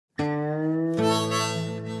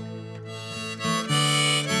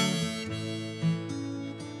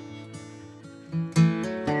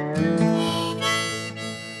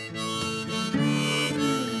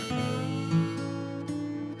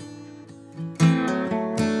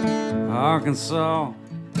Arkansas,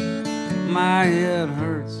 my head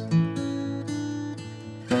hurts.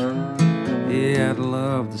 Yeah, I'd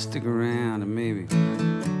love to stick around and maybe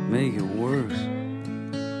make it worse.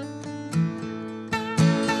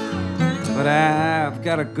 But I've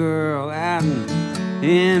got a girl out in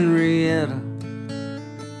Henrietta.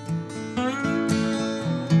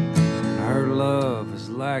 Her love is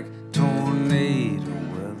like tornado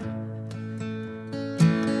weather.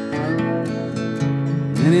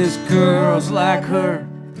 And it's girls like her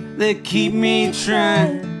that keep me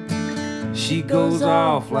trying. She goes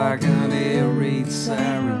off like an air raid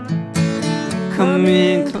siren. Come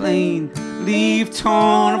in clean, leave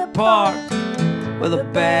torn apart, with a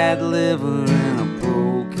bad liver and a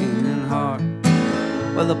broken heart.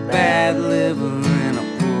 With a bad liver and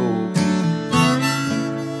a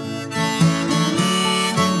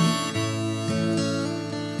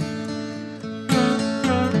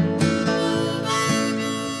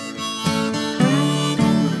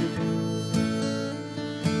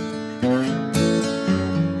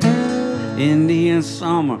Indian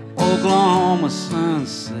summer, Oklahoma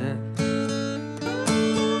sunset.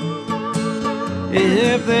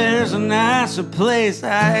 If there's a nicer place,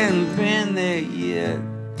 I hadn't been there yet.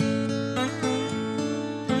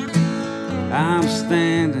 I'm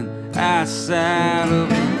standing outside of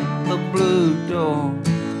the blue door,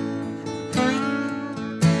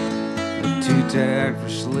 too tired for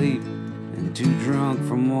sleep and too drunk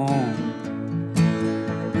for more.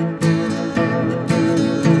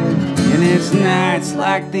 And it's nights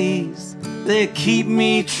like these that keep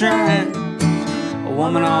me trying. A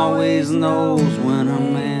woman always knows when her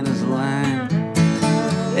man is lying.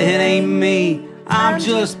 It ain't me, I'm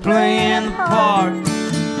just playing the part,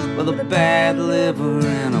 with a bad liver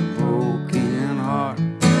and a broken heart.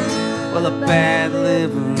 With a bad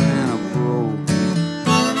liver and a broken.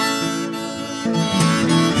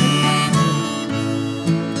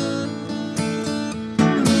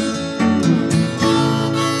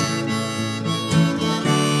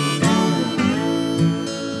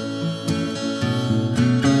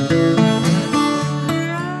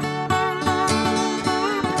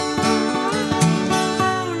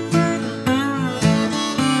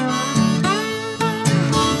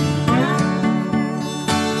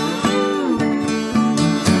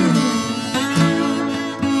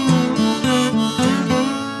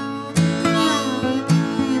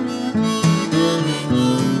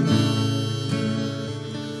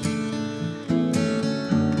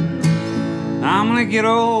 I'm gonna get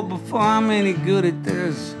old before I'm any good at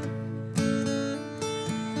this.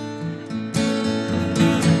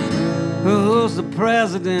 Who's the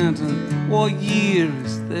president and what year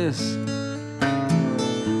is this?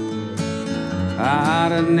 How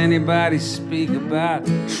doesn't anybody speak about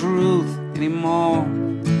truth anymore?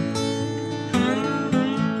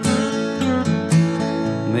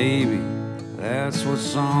 Maybe that's what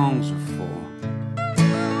songs are for.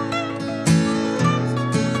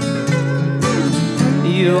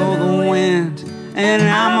 You're the wind and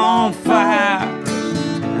I'm on fire.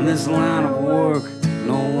 In this line of work,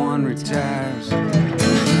 no one retires.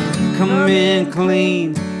 Come in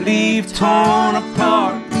clean, leave torn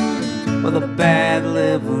apart, with a bad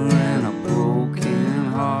liver and a broken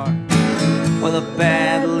heart. With a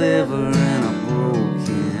bad liver and a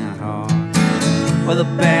broken heart. With a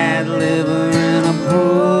bad liver and a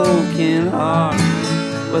broken heart.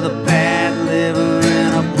 With a bad